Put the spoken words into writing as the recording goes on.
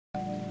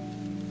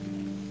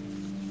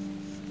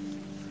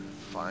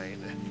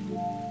fine.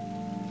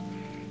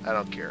 I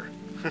don't care.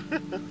 I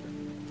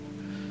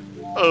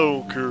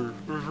don't care.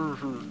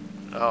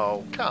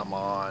 Oh, come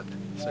on.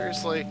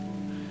 Seriously?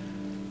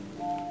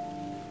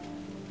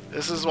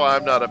 This is why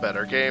I'm not a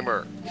better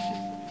gamer.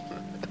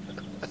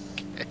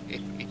 Okay.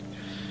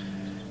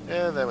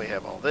 And then we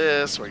have all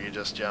this, where you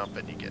just jump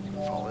and you get and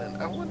fall in.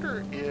 I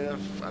wonder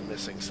if I'm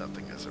missing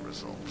something as a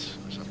result.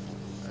 Or something.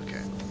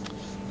 Okay.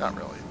 Not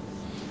really.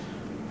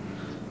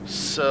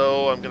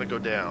 So, I'm gonna go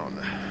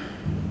down.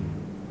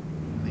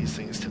 These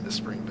things tend to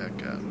spring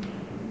back up.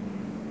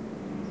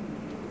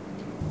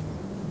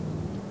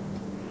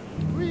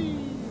 Whee!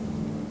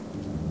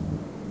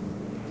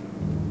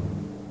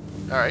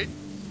 Alright,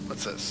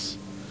 what's this?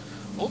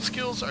 Old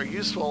skills are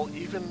useful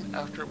even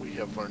after we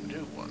have learned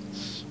new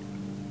ones.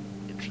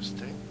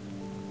 Interesting.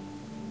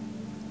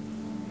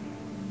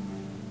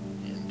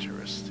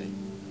 Interesting.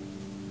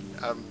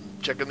 I'm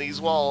checking these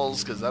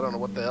walls because I don't know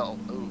what the hell.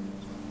 Ooh.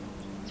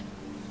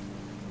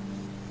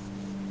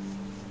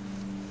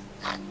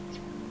 I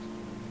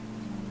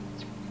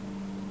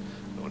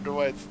wonder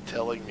why it's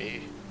telling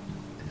me.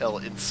 Hell,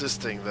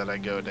 insisting that I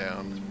go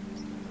down.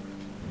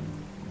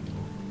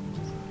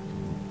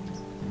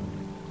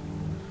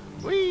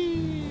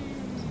 Whee!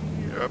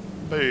 Up,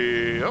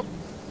 hey, up,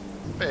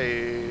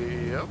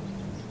 hey, up,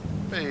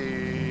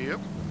 hey,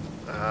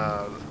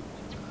 up.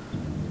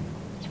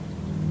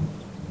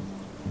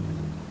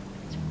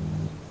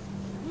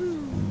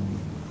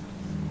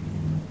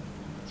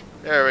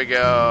 There we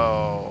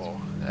go.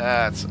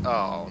 That's,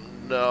 oh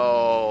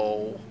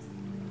no.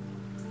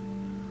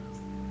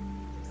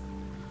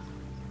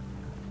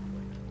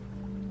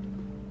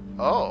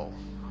 Oh.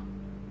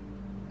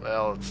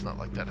 Well, it's not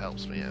like that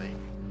helps me any.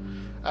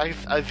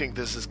 I think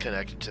this is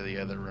connected to the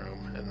other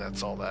room, and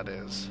that's all that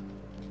is.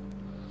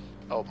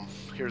 Oh,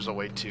 here's a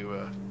way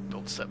to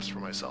build steps for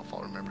myself.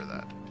 I'll remember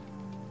that.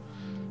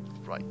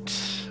 Right.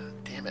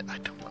 Damn it, I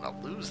don't want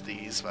to lose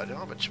these, but I don't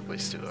have a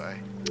choice, do I?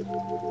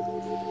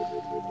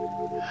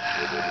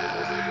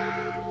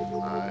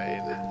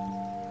 Fine.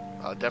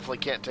 I definitely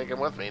can't take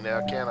them with me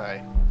now, can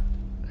I?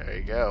 There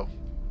you go.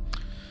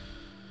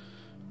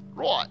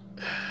 Right.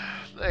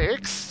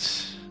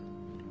 Next.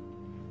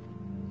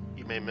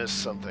 You may miss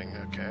something,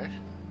 okay.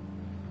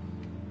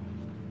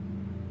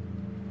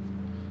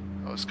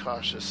 I was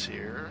cautious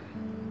here.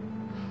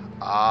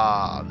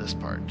 Ah, this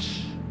part.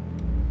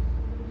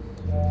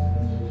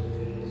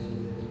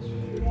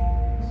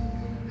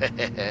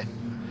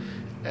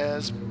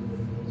 As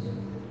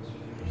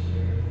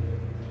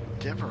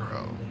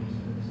Devereaux.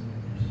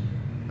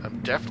 I'm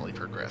definitely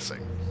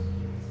progressing.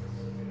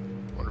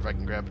 Wonder if I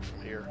can grab it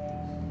from here.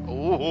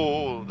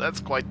 Oh, that's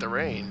quite the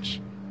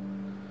range.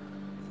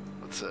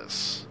 What's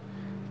this?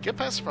 Get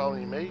past the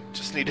problem, you may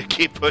just need to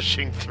keep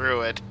pushing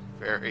through it.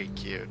 Very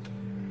cute.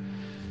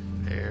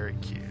 Very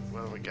cute.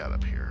 What do we got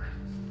up here?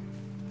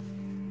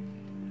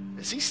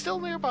 Is he still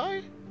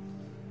nearby?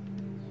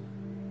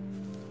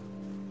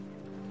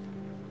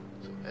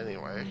 So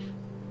anyway.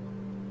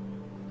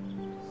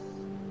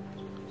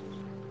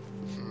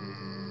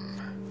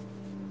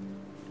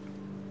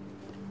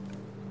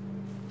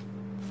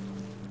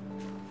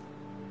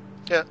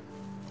 Yeah.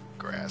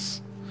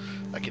 Grass.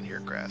 I can hear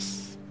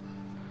grass.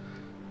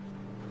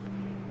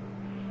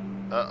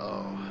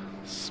 Uh-oh.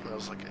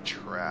 Smells like a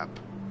trap.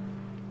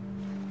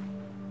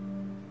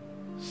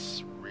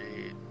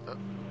 Sweet. Oh.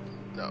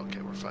 No,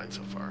 okay, we're fine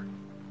so far.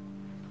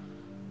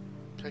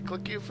 Can I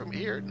click you from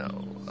here?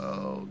 No.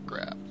 Oh,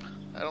 crap.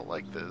 I don't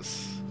like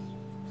this.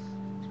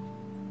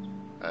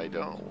 I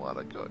don't want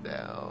to go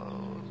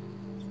down.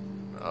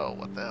 Oh,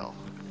 what the hell?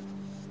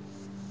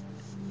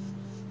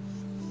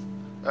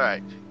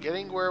 Alright,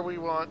 getting where we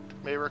want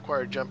may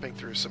require jumping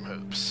through some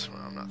hoops.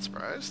 Well, I'm not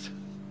surprised.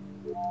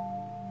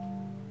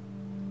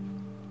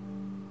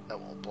 That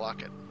won't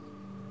block it.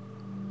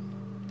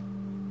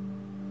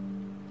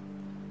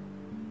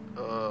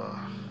 Ugh.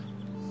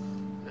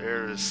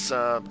 There is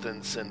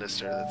something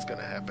sinister that's going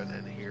to happen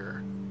in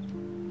here.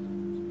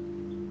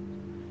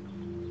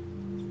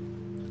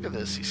 Look at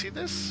this. You see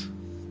this?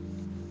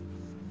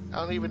 I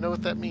don't even know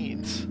what that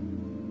means.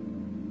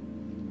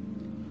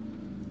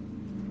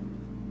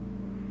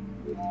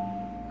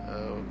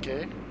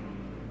 Okay.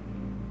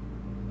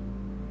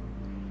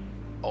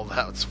 Oh,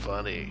 that's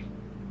funny.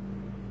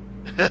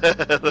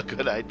 Look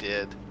what I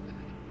did.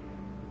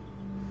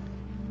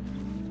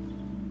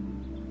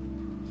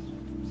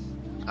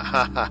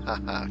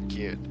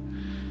 Cute.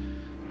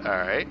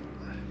 Alright.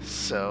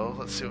 So,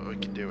 let's see what we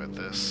can do with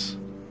this.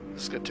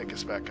 This is going to take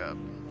us back up.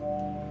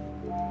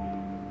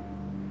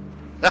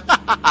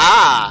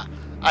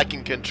 I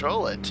can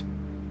control it.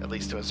 At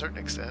least to a certain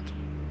extent.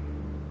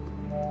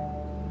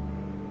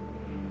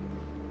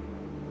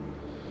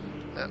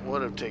 That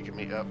would have taken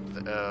me up.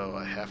 Oh,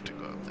 I have to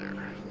go up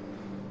there.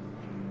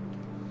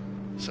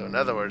 So in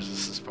other words,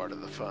 this is part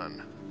of the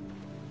fun.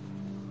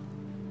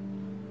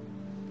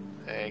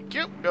 Thank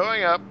you.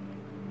 Going up.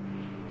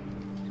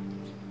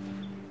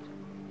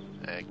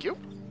 Thank you.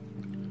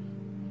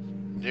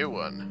 New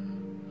one.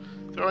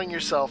 Throwing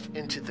yourself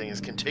into things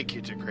can take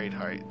you to great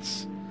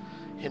heights.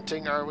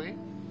 hinting, are we?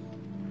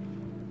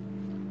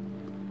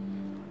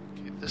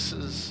 Okay, this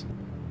is...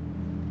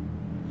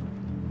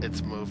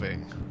 It's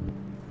moving.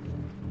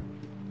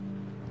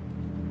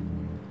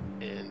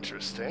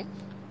 Interesting.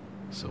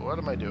 So what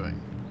am I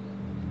doing?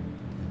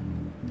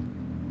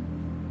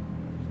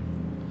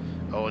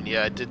 Oh, and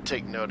yeah, I did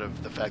take note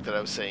of the fact that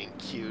I was saying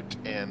cute,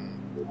 and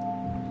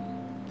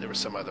there was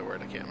some other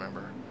word I can't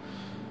remember.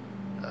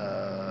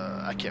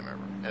 I can't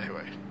remember.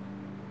 Anyway.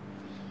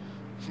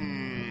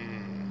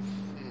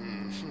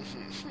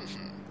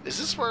 Is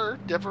this where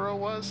Devereaux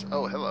was?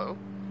 Oh, hello.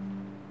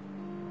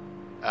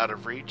 Out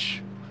of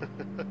reach.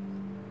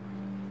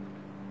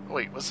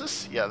 Wait, was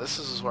this? Yeah, this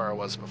is where I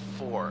was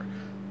before.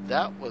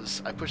 That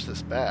was... I pushed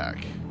this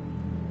back.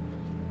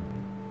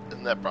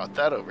 And that brought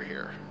that over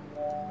here.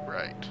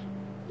 Right.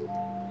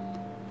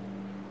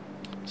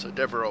 So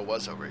Devereaux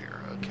was over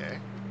here. Okay.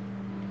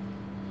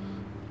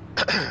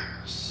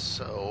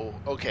 So,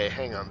 okay,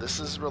 hang on. This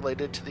is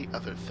related to the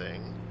other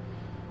thing.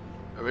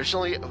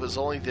 Originally, it was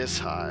only this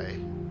high.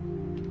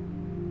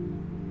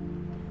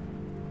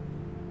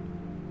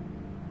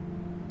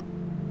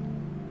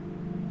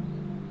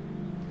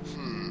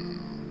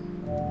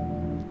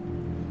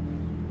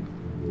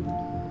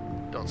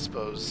 Don't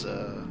suppose,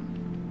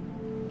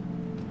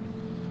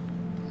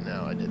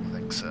 No, I didn't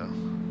think so.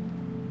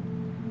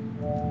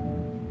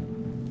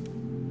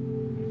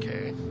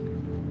 Okay.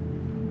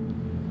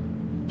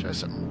 Try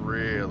something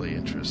really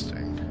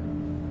interesting.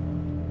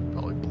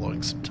 Probably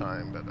blowing some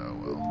time, but oh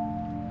well.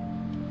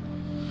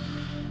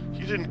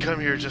 You didn't come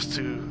here just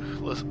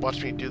to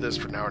watch me do this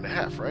for an hour and a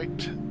half,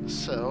 right?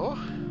 So...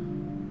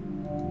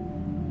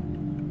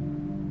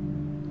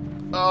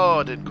 Oh,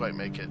 I didn't quite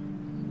make it.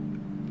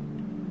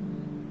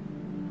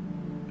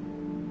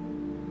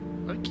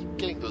 I keep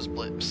getting those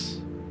blips.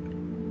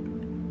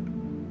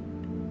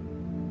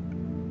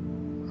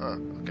 Huh,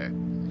 okay.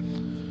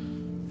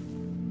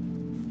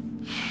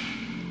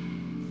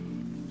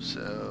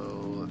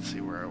 So, let's see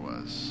where I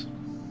was.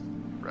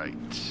 Right.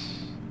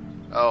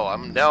 Oh,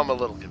 now I'm a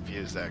little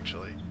confused,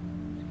 actually.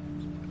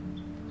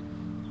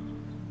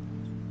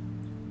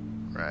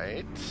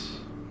 Right.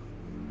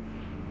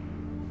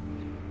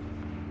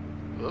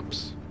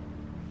 Whoops.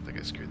 I think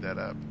I screwed that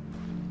up.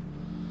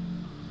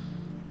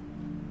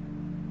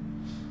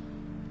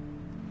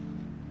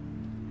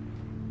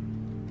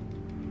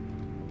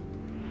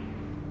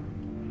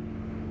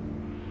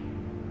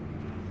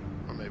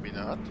 Or maybe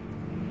not.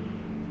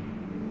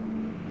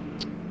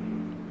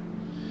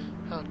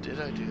 How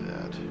did I do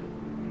that?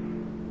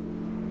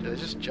 Did I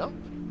just jump?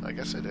 I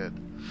guess I did.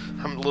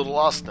 I'm a little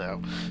lost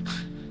now.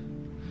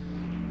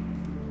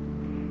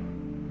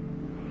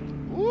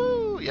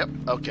 Woo! Yep.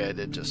 Okay, I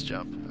did just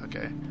jump.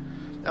 Okay.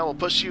 Now we'll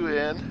push you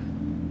in.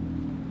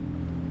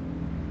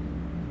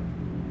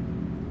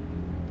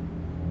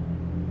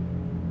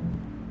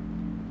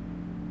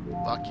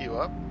 Lock you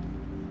up.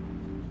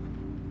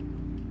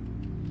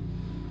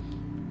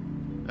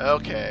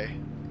 Okay.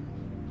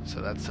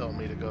 So that's telling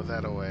me to go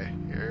that way.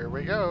 Here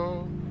we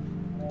go.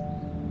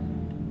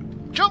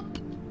 Jump!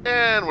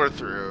 And we're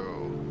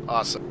through.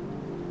 Awesome.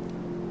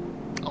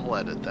 I'll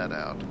edit that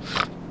out.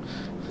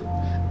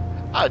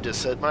 I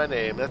just said my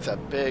name. That's a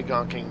big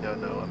honking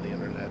no-no on the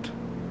internet.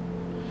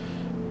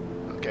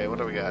 Okay, what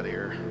do we got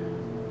here?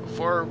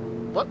 For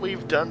what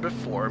we've done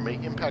before may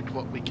impact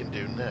what we can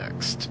do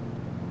next.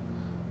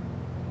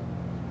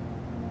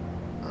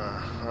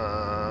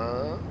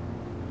 Uh-huh.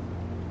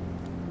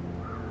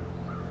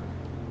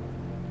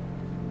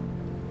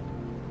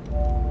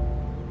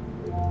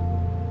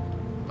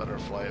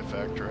 Butterfly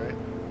effect, right?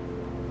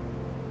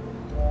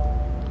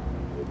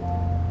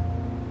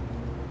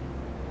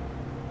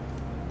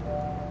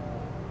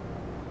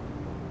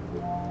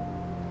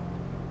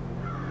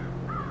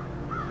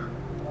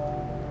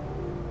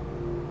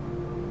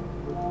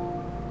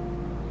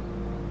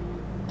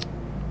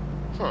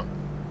 Huh.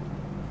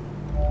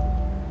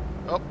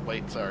 Oh,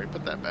 wait, sorry.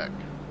 Put that back.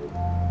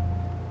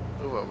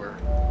 Move over.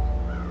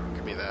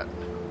 Give me that.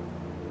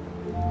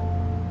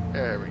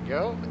 There we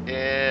go.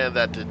 And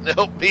that didn't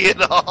help me at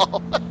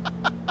all.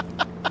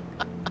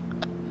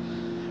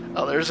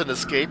 Oh, there's an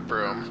escape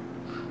room.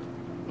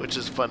 Which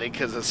is funny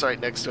because it's right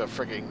next to a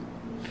freaking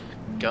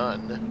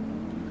gun.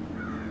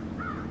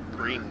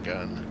 Green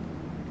gun.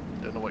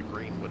 Don't know what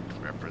green would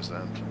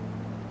represent.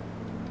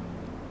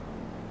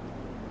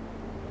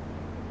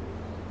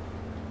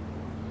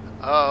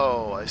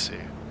 Oh, I see.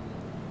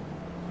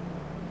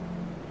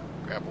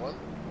 Grab one.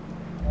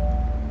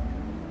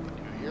 Put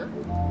you here.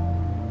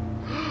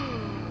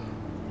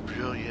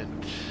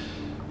 Brilliant.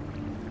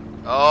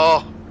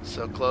 Oh,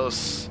 so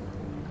close.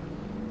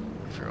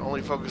 If you're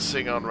only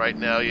focusing on right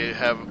now, you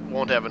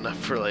won't have enough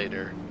for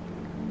later.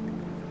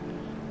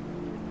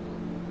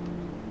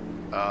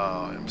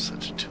 Oh, I'm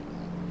such a tool.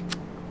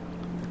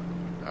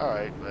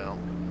 Alright, well.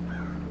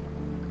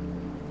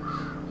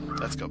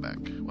 Let's go back.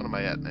 What am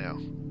I at now?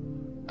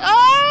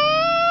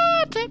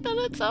 Ah! 10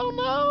 minutes, oh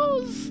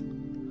noes!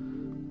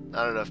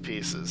 Not enough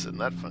pieces, isn't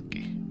that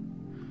funky?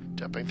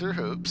 Jumping through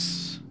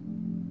hoops.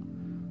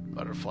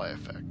 Butterfly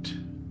effect.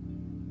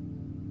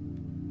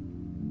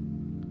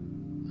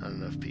 Not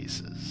enough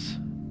pieces.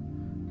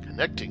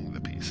 Connecting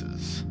the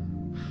pieces.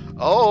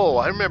 Oh,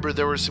 I remember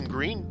there were some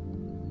green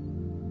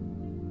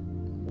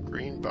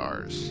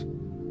bars.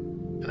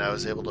 And I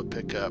was able to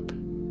pick up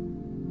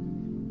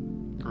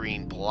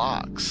green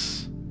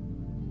blocks.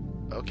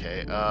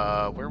 Okay,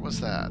 where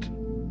was that?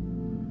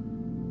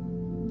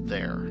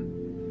 There.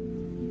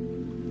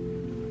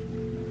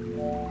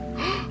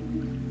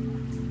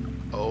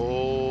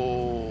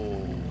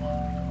 Oh.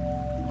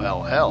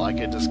 Well, hell, I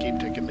could just keep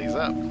picking these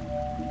up.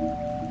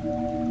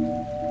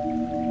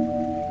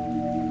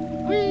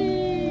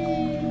 Whee!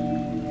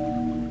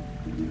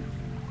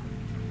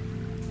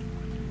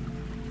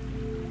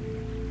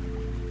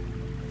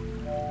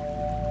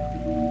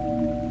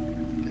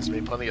 Gives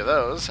me plenty of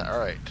those.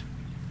 Alright.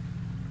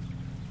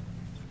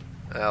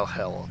 Well,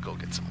 hell, I'll go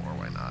get some more.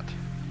 Why not?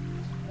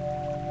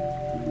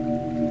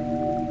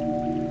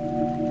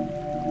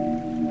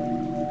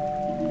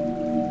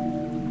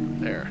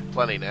 There.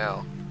 Plenty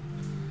now.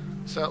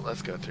 So,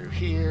 let's go through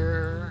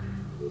here.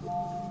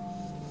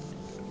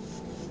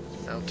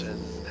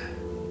 Mountain.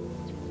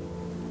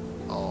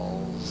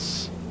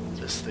 Alls.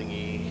 This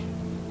thingy.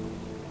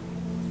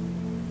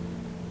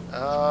 Do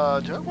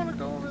I want to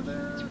go over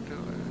there? Do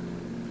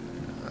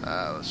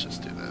I? Let's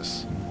just do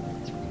this.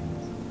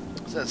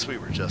 Since we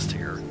were just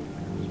here.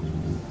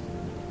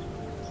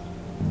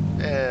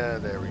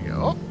 And there we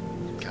go. Oh,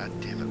 god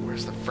damn it,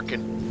 where's the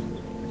frickin'...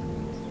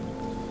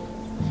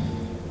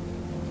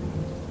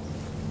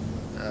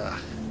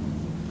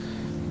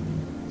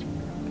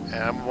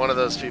 I'm one of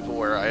those people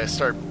where I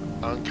start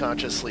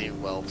unconsciously,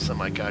 well,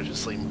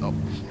 semi-consciously,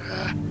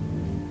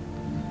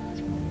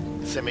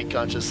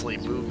 semi-consciously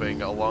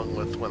moving along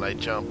with when I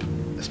jump,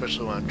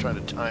 especially when I'm trying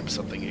to time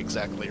something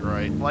exactly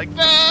right, like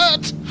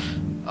that!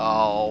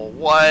 Oh,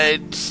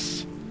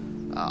 what?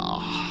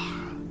 Oh.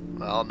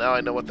 Well, now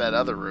I know what that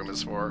other room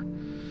is for.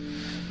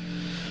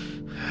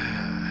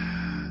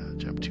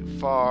 Jump too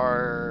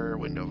far,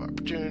 window of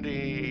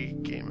opportunity,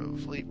 game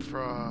of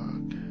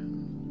leapfrog.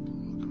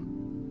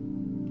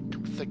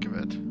 Come to think of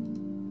it.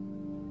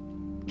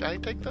 Can I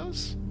take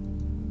those?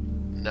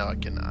 No, I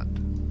cannot.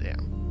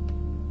 Damn.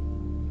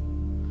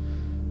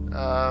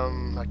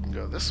 I can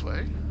go this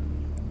way.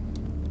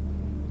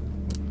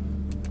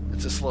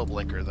 It's a slow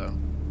blinker, though.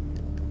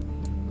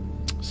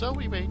 So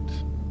we wait.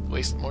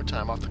 Waste more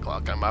time off the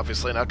clock. I'm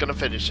obviously not going to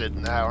finish it in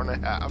an hour and a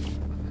half.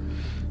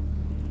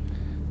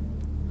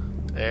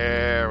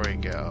 There we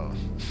go.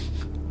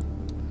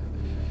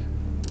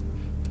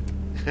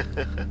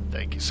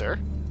 Thank you, sir.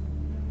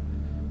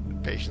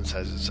 Patience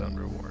has its own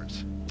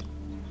rewards.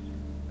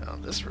 Now,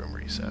 this room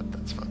reset.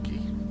 That's funky.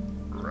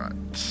 Right.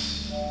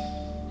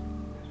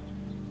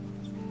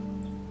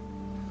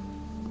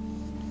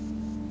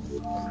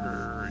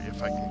 Wonder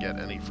if I can get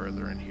any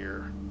further in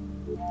here.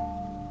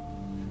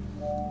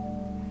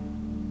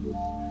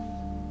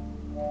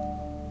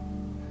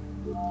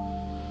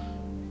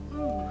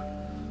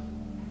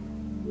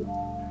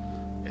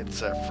 It's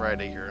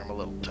Friday here. I'm a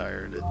little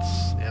tired.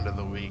 It's end of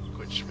the week,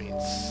 which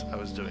means I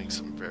was doing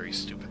some very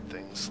stupid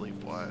things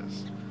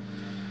sleep-wise.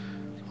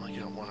 I'll only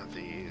got one of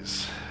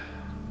these.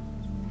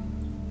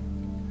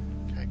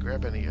 Can I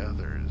grab any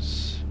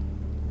others?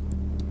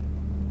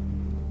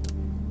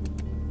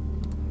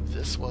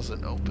 This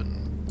wasn't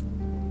open.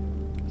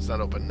 It's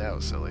not open now,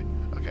 silly.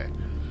 Okay.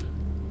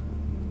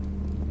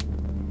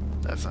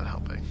 That's not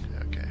helping.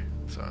 Okay.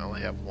 So I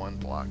only have one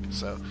block.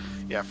 So,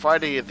 yeah,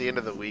 Friday at the end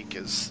of the week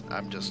is...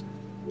 I'm just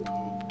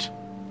pooped.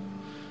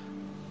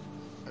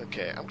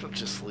 Okay, I'm gonna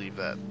just leave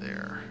that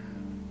there.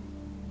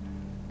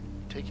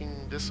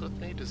 Taking this with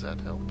me, does that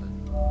help?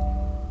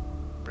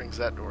 Brings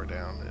that door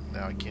down, and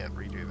now I can't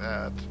redo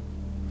that.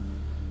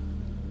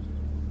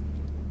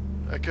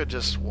 I could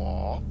just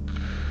walk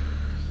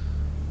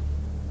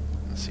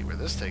and see where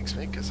this takes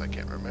me, because I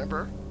can't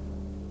remember.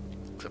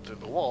 Except through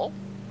the wall.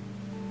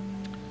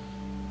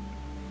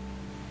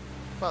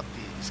 What about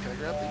these? Can I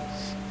grab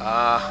these?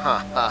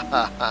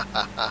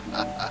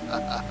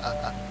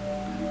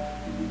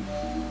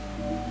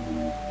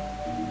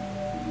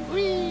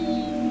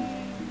 Whee!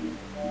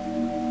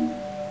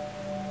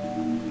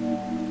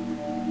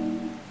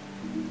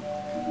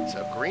 So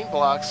green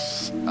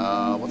blocks,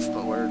 what's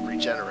the word?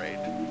 Regenerate.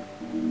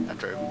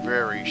 After a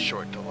very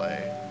short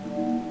delay.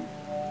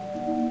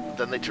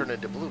 Then they turn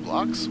into blue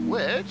blocks,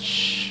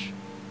 which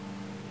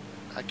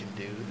I can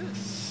do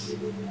this.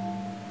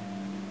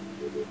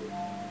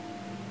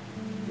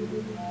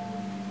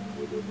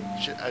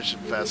 I should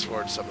fast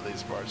forward some of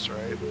these parts,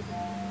 right?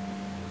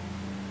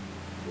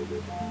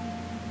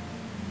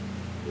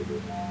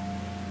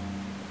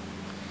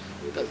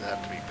 It doesn't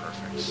have to be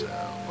perfect, so...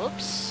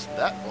 Whoops,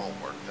 that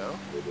won't work, though.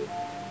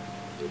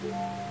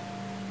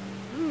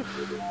 Whew.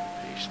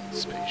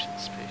 Patience,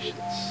 patience,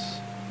 patience.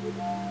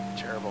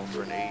 Terrible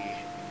for an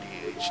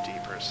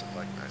ADHD person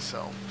like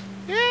myself.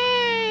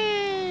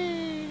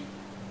 Yay!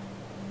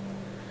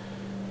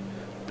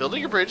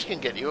 Building a bridge can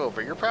get you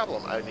over your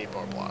problem. I need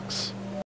more blocks.